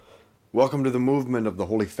Welcome to the movement of the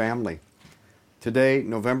Holy Family. Today,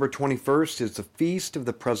 November 21st, is the feast of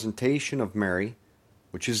the presentation of Mary,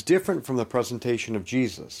 which is different from the presentation of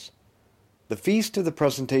Jesus. The feast of the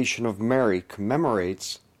presentation of Mary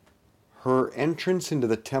commemorates her entrance into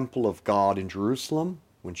the temple of God in Jerusalem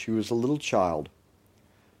when she was a little child.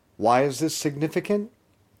 Why is this significant?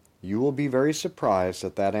 You will be very surprised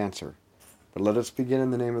at that answer. But let us begin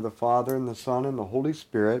in the name of the Father, and the Son, and the Holy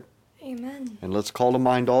Spirit. Amen. And let's call to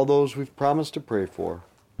mind all those we've promised to pray for.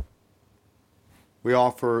 We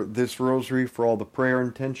offer this rosary for all the prayer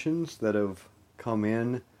intentions that have come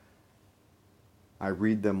in. I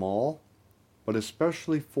read them all, but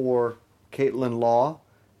especially for Caitlin Law,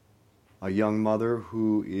 a young mother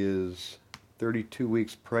who is 32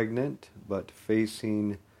 weeks pregnant but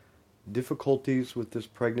facing difficulties with this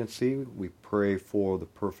pregnancy. We pray for the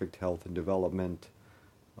perfect health and development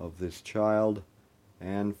of this child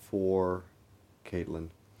and for Caitlin.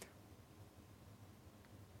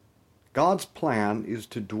 God's plan is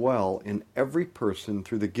to dwell in every person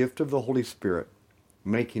through the gift of the Holy Spirit,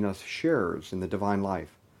 making us sharers in the divine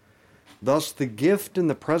life. Thus, the gift and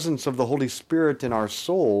the presence of the Holy Spirit in our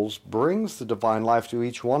souls brings the divine life to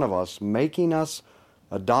each one of us, making us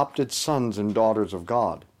adopted sons and daughters of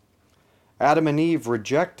God. Adam and Eve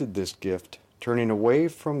rejected this gift, turning away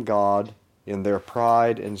from God in their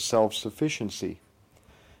pride and self-sufficiency.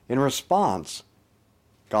 In response,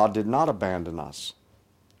 God did not abandon us.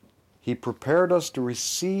 He prepared us to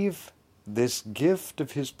receive this gift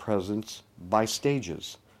of His presence by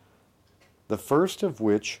stages, the first of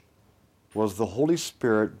which was the Holy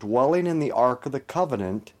Spirit dwelling in the Ark of the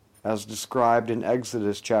Covenant, as described in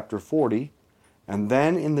Exodus chapter 40, and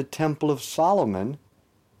then in the Temple of Solomon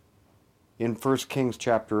in 1 Kings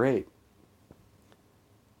chapter 8.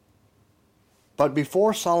 But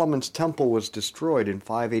before Solomon's temple was destroyed in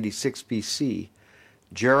 586 BC,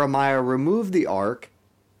 Jeremiah removed the ark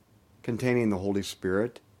containing the Holy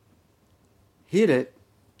Spirit, hid it,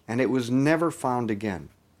 and it was never found again.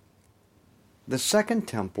 The second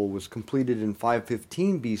temple was completed in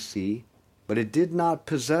 515 BC, but it did not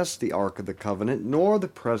possess the Ark of the Covenant nor the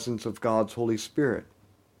presence of God's Holy Spirit.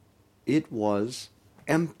 It was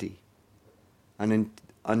empty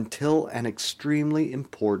until an extremely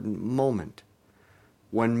important moment,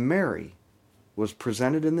 when Mary was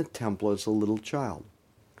presented in the temple as a little child.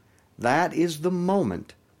 That is the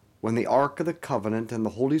moment when the Ark of the Covenant and the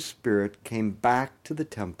Holy Spirit came back to the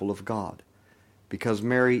temple of God, because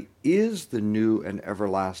Mary is the new and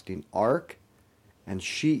everlasting Ark, and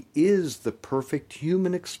she is the perfect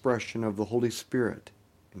human expression of the Holy Spirit.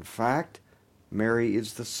 In fact, Mary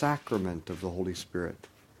is the sacrament of the Holy Spirit.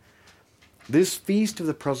 This feast of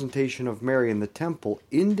the presentation of Mary in the temple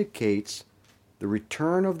indicates the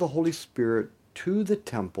return of the Holy Spirit to the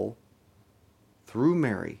temple through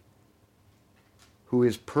Mary, who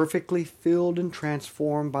is perfectly filled and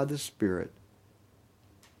transformed by the Spirit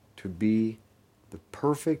to be the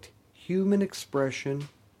perfect human expression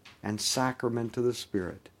and sacrament of the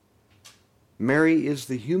Spirit. Mary is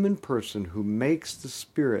the human person who makes the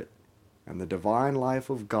Spirit and the divine life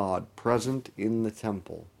of God present in the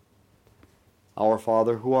temple. Our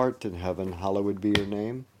Father, who art in heaven, hallowed be your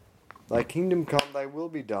name. Thy kingdom come, thy will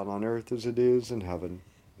be done on earth as it is in heaven.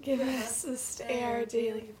 Give us this day our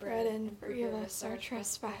daily bread, and forgive us our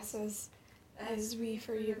trespasses, as we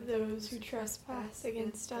forgive those who trespass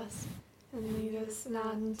against us. And lead us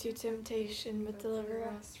not into temptation, but deliver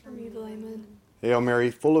us from evil. Amen. Hail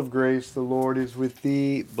Mary, full of grace, the Lord is with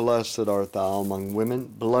thee. Blessed art thou among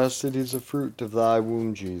women. Blessed is the fruit of thy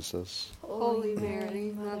womb, Jesus. Holy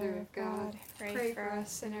Mary, Mother of God, pray for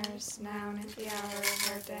us sinners, now and at the hour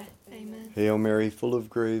of our death. Amen. Hail Mary, full of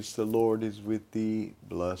grace, the Lord is with thee.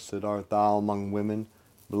 Blessed art thou among women.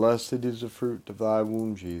 Blessed is the fruit of thy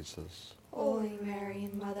womb, Jesus. Holy Mary,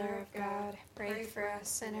 Mother of God, pray for us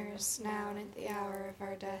sinners, now and at the hour of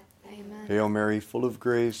our death. Amen. Hail Mary, full of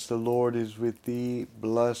grace, the Lord is with thee.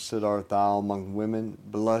 Blessed art thou among women.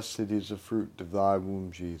 Blessed is the fruit of thy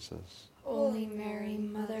womb, Jesus. Holy Mary,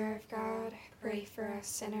 Mother of God, pray for us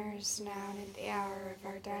sinners, now and at the hour of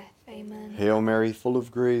our death. Amen. Hail Mary, full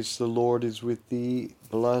of grace, the Lord is with thee.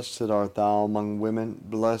 Blessed art thou among women.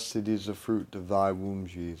 Blessed is the fruit of thy womb,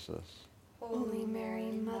 Jesus. Holy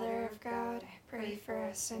Mary, Mother of God, pray for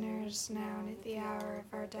us sinners, now and at the hour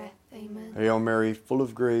of our death. Amen. Hail Mary, full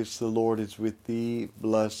of grace, the Lord is with thee.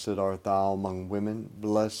 Blessed art thou among women.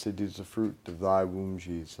 Blessed is the fruit of thy womb,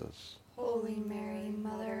 Jesus. Holy Mary,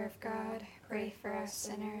 Mother of God, pray for us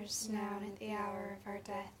sinners, now and at the hour of our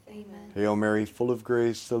death. Amen. Hail Mary, full of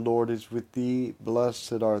grace, the Lord is with thee.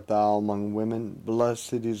 Blessed art thou among women.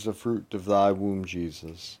 Blessed is the fruit of thy womb,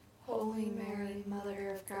 Jesus. Holy Mary, Mother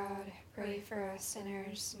Mother of God, pray for us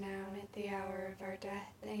sinners, now and at the hour of our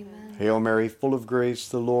death. Amen. Hail Mary, full of grace,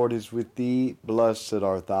 the Lord is with thee. Blessed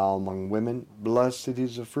art thou among women. Blessed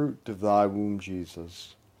is the fruit of thy womb,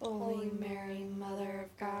 Jesus. Holy Mary, Mother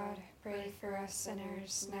of God, pray for us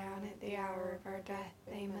sinners, now and at the hour of our death.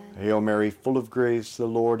 Amen. Hail Mary, full of grace, the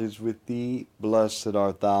Lord is with thee. Blessed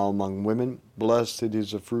art thou among women. Blessed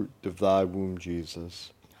is the fruit of thy womb,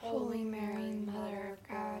 Jesus. Holy Mary, Mother of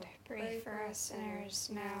God, pray for us sinners,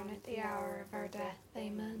 now and at the hour of our death.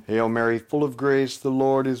 Amen. Hail Mary, full of grace, the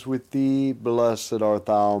Lord is with thee. Blessed art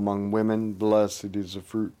thou among women. Blessed is the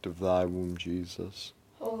fruit of thy womb, Jesus.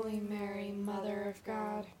 Holy Mary, Mother of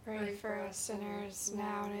God, pray for us sinners,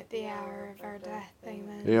 now and at the hour of our death.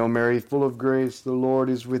 Amen. Hail Mary, full of grace, the Lord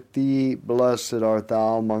is with thee. Blessed art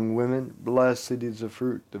thou among women. Blessed is the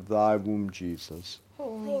fruit of thy womb, Jesus.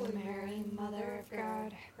 Holy Mary, Mother of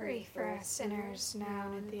God, pray for us sinners, now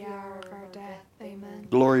and at the hour of our death. Amen.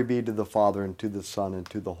 Glory be to the Father, and to the Son, and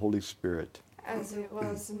to the Holy Spirit. As it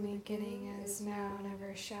was in the beginning, as now, and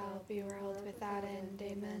ever shall be, world without end.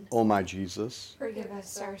 Amen. O my Jesus, forgive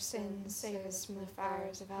us our sins, save us from the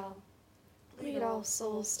fires of hell. Lead all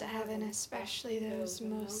souls to heaven, especially those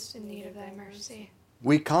most in need of thy mercy.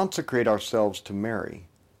 we consecrate ourselves to Mary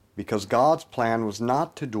because God's plan was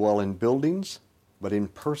not to dwell in buildings, but in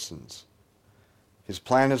persons. His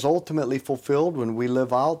plan is ultimately fulfilled when we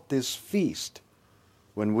live out this feast,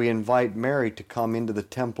 when we invite Mary to come into the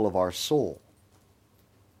temple of our soul.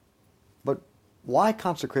 But why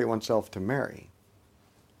consecrate oneself to Mary?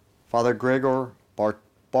 Father Gregor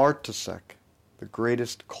Bartosek, the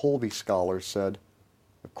greatest Kolbe scholar, said,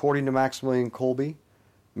 according to Maximilian Kolbe,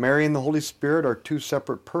 Mary and the Holy Spirit are two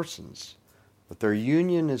separate persons, but their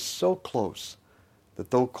union is so close that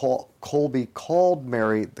though Kolbe called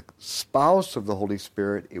Mary the spouse of the Holy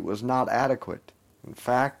Spirit, it was not adequate. In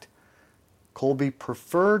fact, Kolbe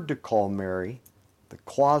preferred to call Mary the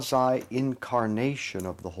quasi-incarnation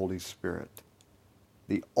of the Holy Spirit,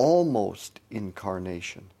 the almost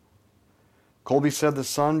incarnation. Kolbe said the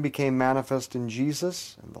Son became manifest in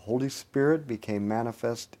Jesus, and the Holy Spirit became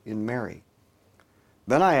manifest in Mary.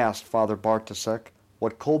 Then I asked Father Bartosek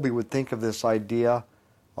what Kolbe would think of this idea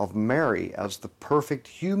of Mary as the perfect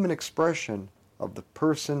human expression of the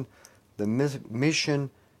person, the mission,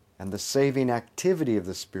 and the saving activity of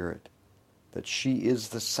the Spirit, that she is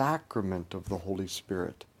the sacrament of the Holy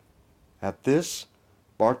Spirit. At this,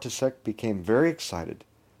 Bartosek became very excited,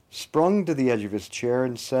 sprung to the edge of his chair,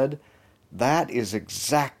 and said, "That is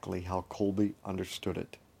exactly how Kolbe understood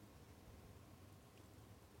it."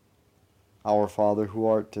 Our Father, who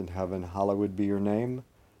art in heaven, hallowed be your name.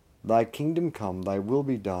 Thy kingdom come, thy will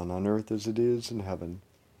be done, on earth as it is in heaven.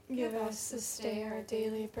 Give us this day our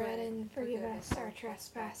daily bread, and forgive us our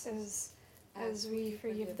trespasses, as we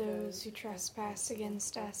forgive those who trespass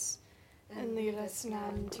against us. And lead us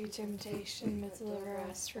not into temptation, but deliver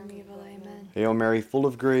us from evil. Amen. Hail Mary, full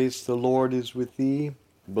of grace, the Lord is with thee.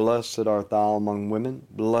 Blessed art thou among women.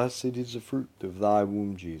 Blessed is the fruit of thy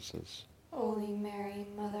womb, Jesus. Holy Mary,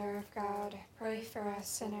 Mother of God, pray for us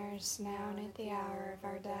sinners, now and at the hour of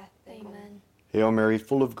our death. Amen. Hail Mary,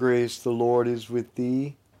 full of grace, the Lord is with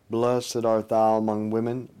thee. Blessed art thou among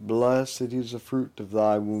women. Blessed is the fruit of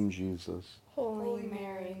thy womb, Jesus. Holy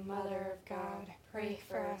Mary, Mother of God, pray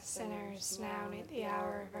for us sinners, now and at the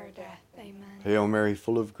hour of our death. Amen. Hail Mary,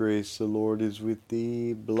 full of grace, the Lord is with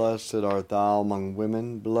thee. Blessed art thou among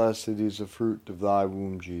women. Blessed is the fruit of thy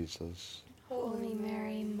womb, Jesus. Holy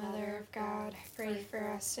Mary, Mother of God, pray for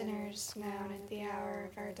us sinners, now and at the hour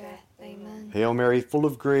of our death. Amen. Hail Mary, full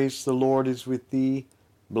of grace, the Lord is with thee.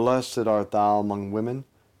 Blessed art thou among women.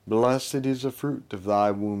 Blessed is the fruit of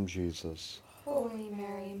thy womb, Jesus. Holy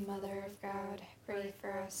Mary, Mother of God, pray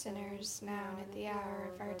for us sinners, now and at the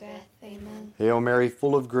hour of our death. Amen. Hail Mary,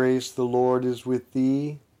 full of grace, the Lord is with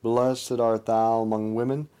thee. Blessed art thou among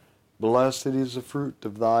women. Blessed is the fruit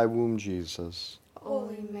of thy womb, Jesus.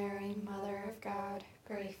 Holy Mary, Mother of God,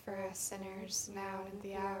 pray for us sinners, now and at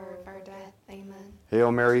the hour of our death. Amen.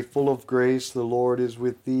 Hail Mary, full of grace, the Lord is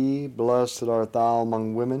with thee. Blessed art thou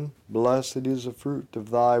among women. Blessed is the fruit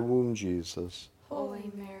of thy womb, Jesus.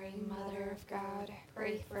 Holy Mary, Mother of God,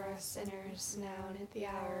 pray for us sinners, now and at the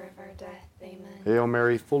hour of our death. Amen. Hail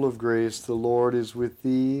Mary, full of grace, the Lord is with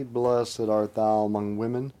thee. Blessed art thou among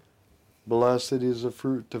women. Blessed is the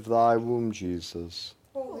fruit of thy womb, Jesus.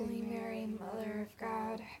 Holy Mary, Mother of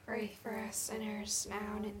God, pray for us sinners,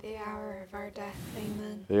 now and at the hour of our death.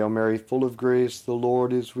 Amen. Hail Mary, full of grace, the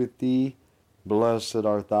Lord is with thee. Blessed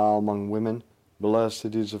art thou among women.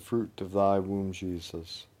 Blessed is the fruit of thy womb,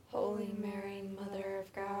 Jesus. Holy Mary, Mother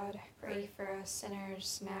of God, pray for us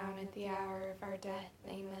sinners, now and at the hour of our death.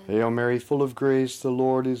 Amen. Hail Mary, full of grace, the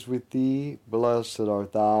Lord is with thee. Blessed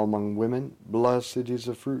art thou among women. Blessed is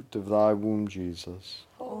the fruit of thy womb, Jesus.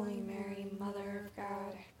 Holy Mary, Mother of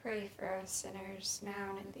God, pray for us sinners,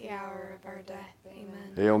 now and at the hour of our death.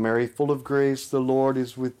 Amen. Hail Mary, full of grace, the Lord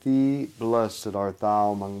is with thee. Blessed art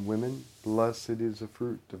thou among women. Blessed is the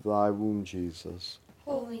fruit of thy womb, Jesus.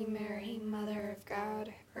 Holy Mary, Mother of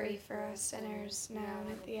God, pray for us sinners, now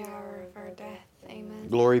and at the hour of our death. Amen.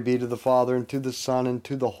 Glory be to the Father, and to the Son, and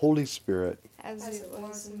to the Holy Spirit. As it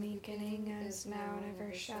was in the beginning, as now and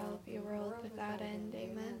ever shall be, world without end.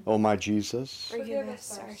 Amen. O my Jesus, Forgive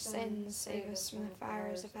us our sins, save us from the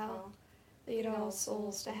fires of hell. Lead all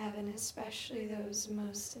souls to heaven, especially those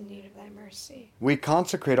most in need of thy mercy. we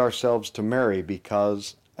consecrate ourselves to Mary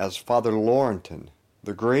because, as Father Laurentin,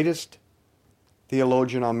 the greatest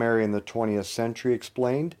theologian on Mary in the 20th century,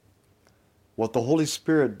 explained, what the Holy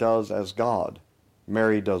Spirit does as God,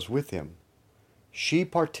 Mary does with him. She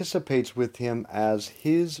participates with him as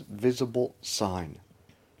his visible sign.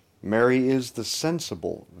 Mary is the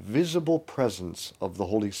sensible, visible presence of the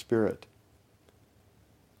Holy Spirit.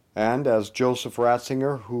 And as Joseph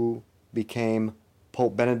Ratzinger, who became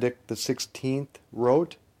Pope Benedict XVI,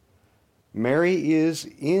 wrote, Mary is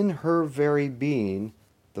in her very being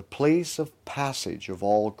the place of passage of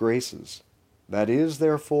all graces. That is,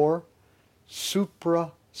 therefore,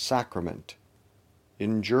 supra-sacrament.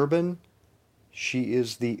 In German, she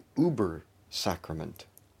is the Uber-sacrament.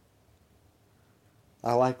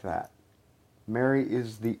 I like that. Mary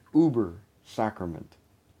is the Uber-sacrament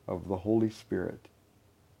of the Holy Spirit.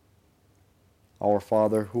 Our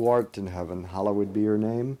Father, who art in heaven, hallowed be your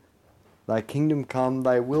name. Thy kingdom come,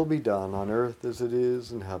 thy will be done, on earth as it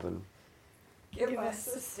is in heaven. Give us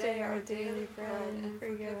this day our daily bread, and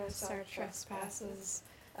forgive us our trespasses,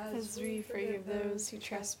 as we forgive those who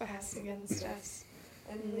trespass against us.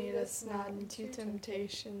 And lead us not into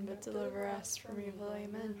temptation, but deliver us from evil.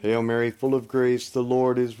 Amen. Hail Mary, full of grace, the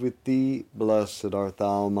Lord is with thee. Blessed art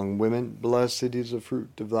thou among women. Blessed is the fruit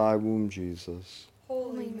of thy womb, Jesus.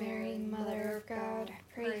 Holy Mary, Mother of God,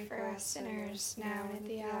 pray for us sinners, now and at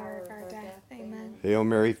the hour of our death. Amen. Hail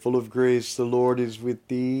Mary, full of grace, the Lord is with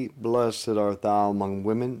thee. Blessed art thou among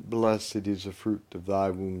women. Blessed is the fruit of thy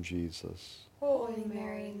womb, Jesus. Holy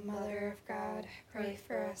Mary, Mother of God, pray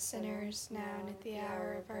for us sinners, now and at the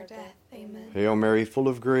hour of our death. Amen. Hail Mary, full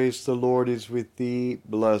of grace, the Lord is with thee.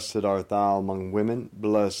 Blessed art thou among women.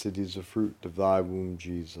 Blessed is the fruit of thy womb,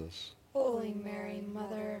 Jesus. Holy Mary,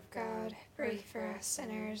 Mother of God, pray for us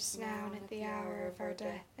sinners, now and at the hour of our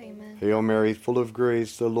death. Amen. Hail Mary, full of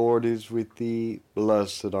grace, the Lord is with thee.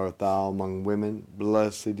 Blessed art thou among women.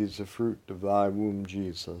 Blessed is the fruit of thy womb,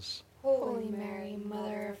 Jesus. Holy Mary,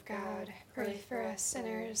 Mother of God, pray for us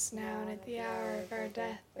sinners, now and at the hour of our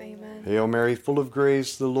death. Amen. Hail Mary, full of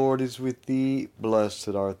grace, the Lord is with thee. Blessed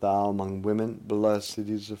art thou among women. Blessed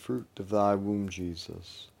is the fruit of thy womb,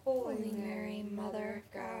 Jesus. Holy Mary, Mother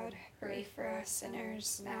of God, pray for us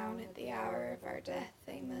sinners, now and at the hour of our death.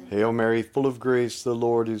 Amen. Hail Mary, full of grace, the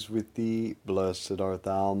Lord is with thee. Blessed art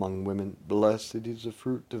thou among women. Blessed is the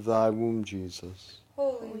fruit of thy womb, Jesus.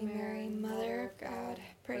 Holy Mary, Mother of God,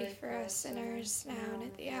 pray for us sinners, now and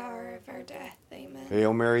at the hour of our death. Amen.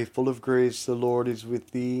 Hail Mary, full of grace, the Lord is with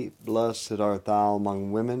thee. Blessed art thou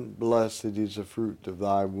among women. Blessed is the fruit of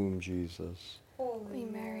thy womb, Jesus. Holy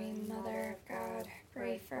Mary, Mother of God,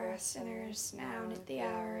 pray for us sinners, now and at the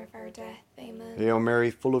hour of our death. Amen. Hail Mary,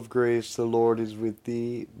 full of grace, the Lord is with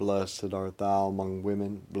thee. Blessed art thou among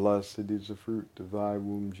women. Blessed is the fruit of thy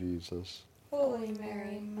womb, Jesus. Holy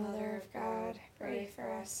Mary, Mother of God, pray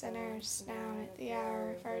for us sinners, now and at the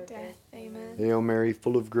hour of our death. Amen. Hail Mary,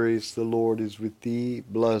 full of grace, the Lord is with thee.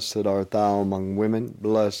 Blessed art thou among women.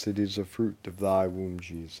 Blessed is the fruit of thy womb,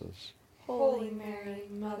 Jesus. Holy Mary,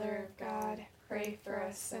 Mother of God, pray for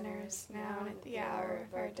us sinners, now and at the hour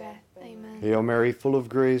of our death. Amen. Hail Mary, full of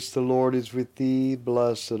grace, the Lord is with thee.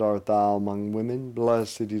 Blessed art thou among women.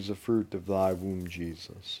 Blessed is the fruit of thy womb,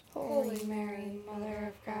 Jesus. Holy Mary,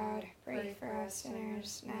 Mother of God, pray for us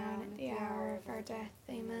sinners, now and at the hour of our death.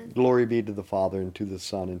 Amen. Glory be to the Father, and to the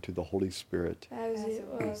Son, and to the Holy Spirit. As it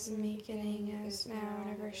was in the beginning, as now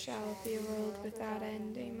and ever shall be, world without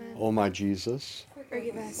end. Amen. O my Jesus,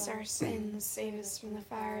 Forgive us our sins, save us from the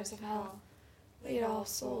fires of hell. Lead all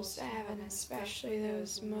souls to heaven, especially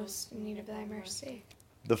those most in need of thy mercy.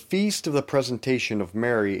 the feast of the presentation of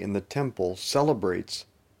Mary in the temple celebrates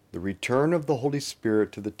the return of the Holy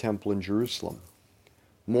Spirit to the temple in Jerusalem.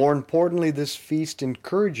 More importantly, this feast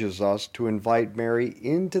encourages us to invite Mary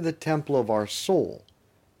into the temple of our soul,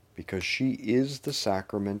 because she is the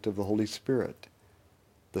sacrament of the Holy Spirit.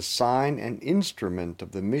 the sign and instrument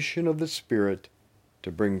of the mission of the Spirit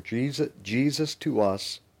to bring Jesus to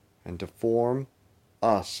us and to form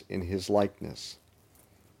us in his likeness.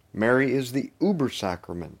 Mary is the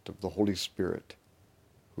uber-sacrament of the Holy Spirit,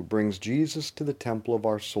 who brings Jesus to the temple of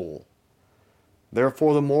our soul.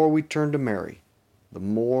 Therefore, the more we turn to Mary, the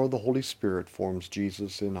more the Holy Spirit forms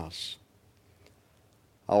Jesus in us.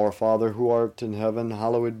 Our Father, who art in heaven,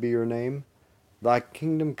 hallowed be your name. Thy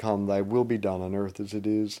kingdom come, thy will be done on earth as it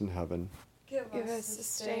is in heaven. Give us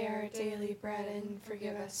this day our daily bread, and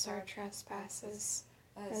forgive us our trespasses,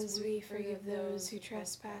 as we forgive those who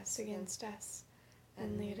trespass against us.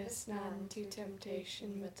 And lead us not into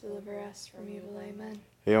temptation, but deliver us from evil. Amen.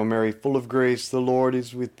 Hail Mary, full of grace, the Lord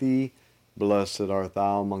is with thee. Blessed art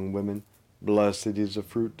thou among women. Blessed is the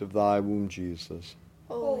fruit of thy womb, Jesus.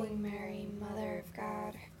 Holy Mary, Mother of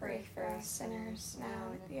God, pray for us sinners, now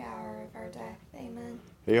and at the hour of our death. Amen.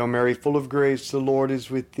 Hail Mary, full of grace, the Lord is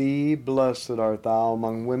with thee. Blessed art thou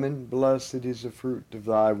among women. Blessed is the fruit of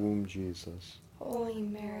thy womb, Jesus. Holy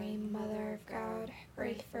Mary, Mother of God,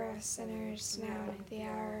 pray for us sinners, now and at the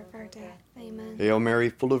hour of our death. Amen. Hail Mary,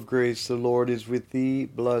 full of grace, the Lord is with thee.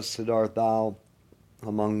 Blessed art thou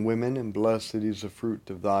among women, and blessed is the fruit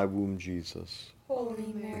of thy womb, Jesus.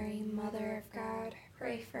 Holy Mary, Mother of God,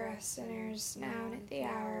 pray for us sinners, now and at the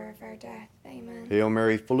hour of our death. Amen. Hail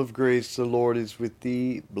Mary, full of grace, the Lord is with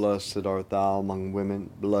thee. Blessed art thou among women.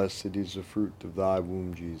 Blessed is the fruit of thy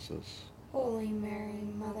womb, Jesus. Holy Mary,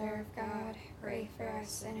 Mother of God, pray for us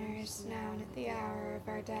sinners, now and at the hour of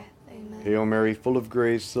our death. Amen. Hail Mary, full of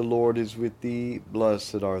grace, the Lord is with thee.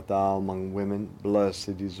 Blessed art thou among women.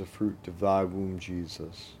 Blessed is the fruit of thy womb,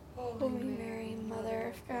 Jesus. Holy Mary,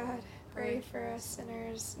 Mother of God, pray for us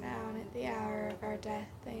sinners, now and at the hour of our death.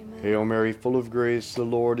 Amen. Hail Mary, full of grace, the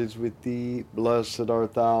Lord is with thee. Blessed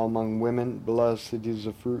art thou among women. Blessed is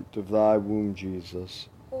the fruit of thy womb, Jesus.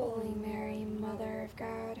 Holy Mary, Mother of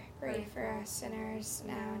God, pray for us sinners,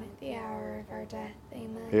 now and at the hour of our death.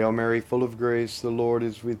 Amen. Hail Mary, full of grace, the Lord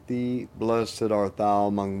is with thee. Blessed art thou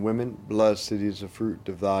among women. Blessed is the fruit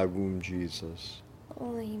of thy womb, Jesus.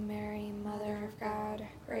 Holy Mary, Mother of God,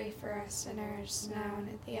 pray for us sinners, now and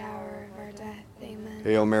at the hour of our death. Amen.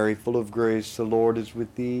 Hail Mary, full of grace, the Lord is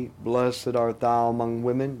with thee. Blessed art thou among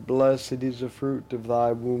women. Blessed is the fruit of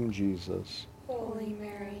thy womb, Jesus. Holy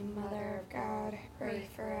Mary, Mother of God, pray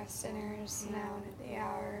for us sinners, now and at the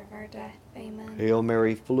hour of our death. Amen. Hail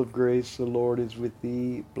Mary, full of grace, the Lord is with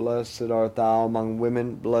thee. Blessed art thou among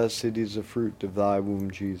women. Blessed is the fruit of thy womb,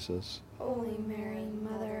 Jesus. Holy Mary,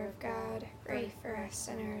 Mother of God, pray for us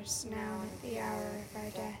sinners, now and at the hour of our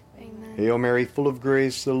death. Amen. Hail Mary, full of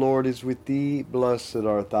grace, the Lord is with thee. Blessed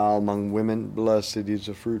art thou among women. Blessed is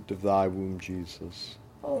the fruit of thy womb, Jesus.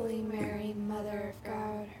 Holy Mary, Mother of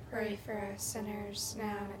God, pray for us sinners,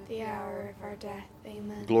 now and at the hour of our death.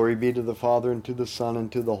 Amen. Glory be to the Father, and to the Son,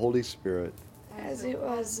 and to the Holy Spirit. As it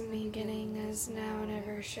was in the beginning, as now and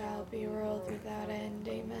ever shall be, world without end.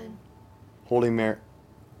 Amen. Holy Mary,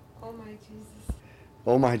 O my Jesus,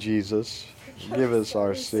 O my Jesus, forgive us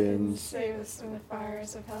our sins. Save us from the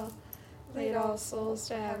fires of hell. Lead all souls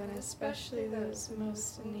to heaven, especially those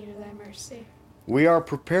most in need of thy mercy. We are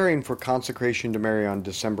preparing for consecration to Mary on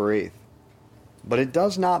December 8th. But it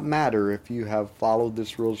does not matter if you have followed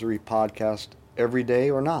this Rosary podcast every day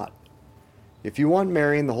or not. If you want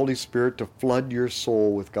Mary and the Holy Spirit to flood your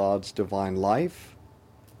soul with God's divine life,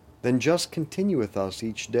 then just continue with us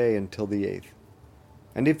each day until the 8th.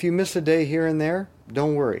 And if you miss a day here and there,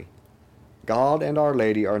 don't worry. God and Our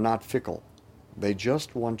Lady are not fickle. They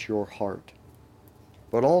just want your heart.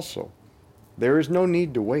 But also, there is no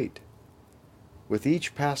need to wait. With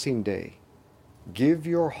each passing day, give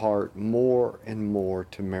your heart more and more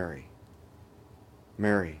to Mary.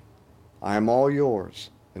 Mary, I am all yours,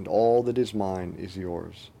 and all that is mine is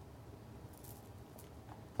yours.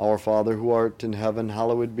 Our Father, who art in heaven,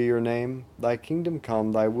 hallowed be your name. Thy kingdom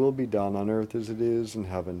come, thy will be done on earth as it is in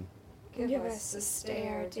heaven. Give us this day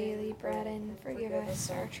our daily bread, and forgive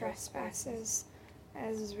us our trespasses,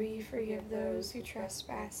 as we forgive those who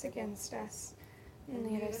trespass against us. And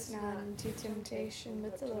lead us not into temptation,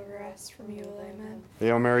 but deliver us from evil. Amen.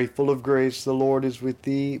 Hail Mary, full of grace, the Lord is with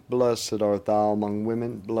thee. Blessed art thou among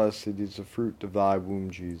women. Blessed is the fruit of thy womb,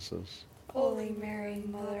 Jesus. Holy Mary,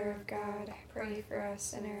 Mother of God, pray for us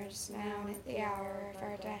sinners, now and at the hour of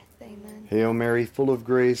our death. Amen. Hail Mary, full of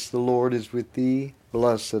grace, the Lord is with thee.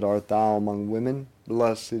 Blessed art thou among women.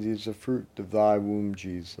 Blessed is the fruit of thy womb,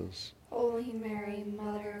 Jesus. Holy Mary,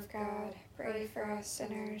 Mother of God, pray for us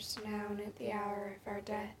sinners, now and at the hour of our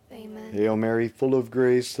death. Amen. Hail Mary, full of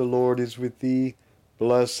grace, the Lord is with thee.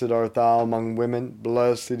 Blessed art thou among women.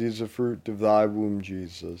 Blessed is the fruit of thy womb,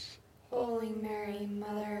 Jesus. Holy Mary,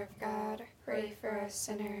 Mother of God, pray for us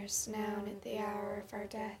sinners, now and at the hour of our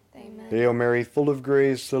death. Amen. Hail Mary, full of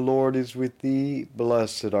grace, the Lord is with thee.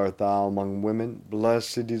 Blessed art thou among women.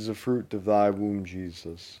 Blessed is the fruit of thy womb,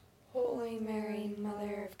 Jesus. Holy Mary,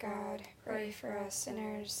 Mother of God, pray for us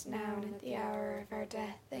sinners, now and at the hour of our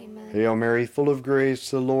death. Amen. Hail Mary, full of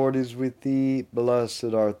grace, the Lord is with thee.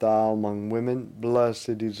 Blessed art thou among women.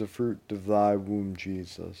 Blessed is the fruit of thy womb,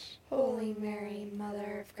 Jesus. Holy Mary,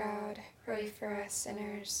 Mother of God, pray for us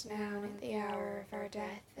sinners, now and at the hour of our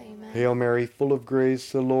death. Amen. Hail Mary, full of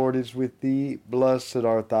grace, the Lord is with thee. Blessed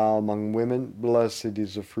art thou among women. Blessed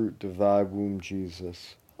is the fruit of thy womb,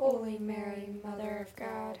 Jesus. Holy Mary, Mother of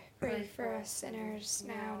God, pray for us sinners,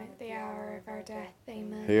 now and at the hour of our death.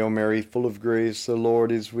 Amen. Hail Mary, full of grace, the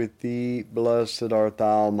Lord is with thee. Blessed art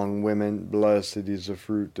thou among women. Blessed is the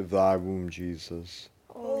fruit of thy womb, Jesus.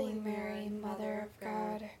 Holy Mary, Mother of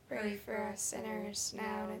God, pray for us sinners,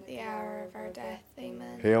 now and at the hour of our death.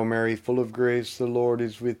 Amen. Hail Mary, full of grace, the Lord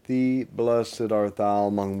is with thee. Blessed art thou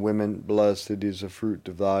among women. Blessed is the fruit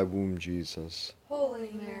of thy womb, Jesus.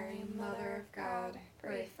 Holy Mary, Mother of God,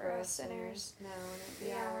 pray for us sinners, now and at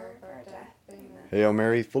the hour of our death. Amen. Hail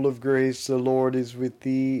Mary, full of grace, the Lord is with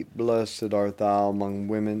thee. Blessed art thou among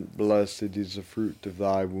women. Blessed is the fruit of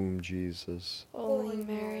thy womb, Jesus. Holy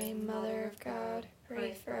Mary, Mother of God,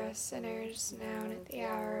 pray for us sinners, now and at the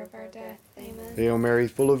hour of our death. Amen. Hail Mary,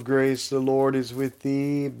 full of grace, the Lord is with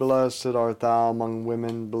thee. Blessed art thou among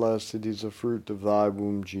women. Blessed is the fruit of thy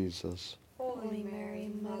womb, Jesus. Holy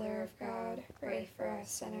Mary, Mother of God, pray for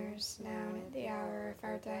us sinners, now and at the hour of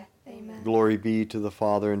our death. Amen. Glory be to the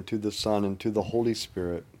Father, and to the Son, and to the Holy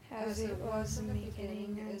Spirit. As it was in the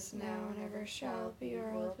beginning, is now, and ever shall be,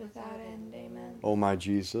 world without end. Amen. O my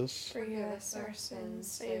Jesus, Forgive us our sins,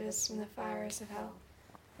 save us from the fires of hell.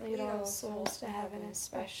 Lead all souls to heaven,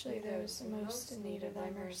 especially those most in need of thy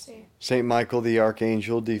mercy. Saint Michael the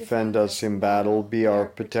Archangel, defend us in battle. Be our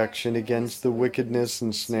protection against the wickedness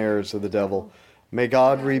and snares of the devil. May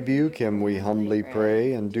God rebuke him, we humbly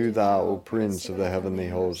pray, and do thou, O Prince of the heavenly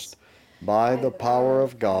host, by the power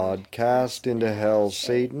of God, cast into hell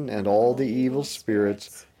Satan and all the evil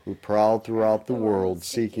spirits who prowl throughout the world,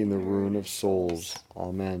 seeking the ruin of souls.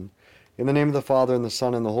 Amen. In the name of the Father, and the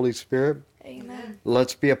Son, and the Holy Spirit. Amen.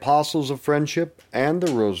 Let's be apostles of friendship and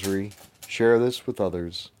the rosary. Share this with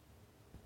others.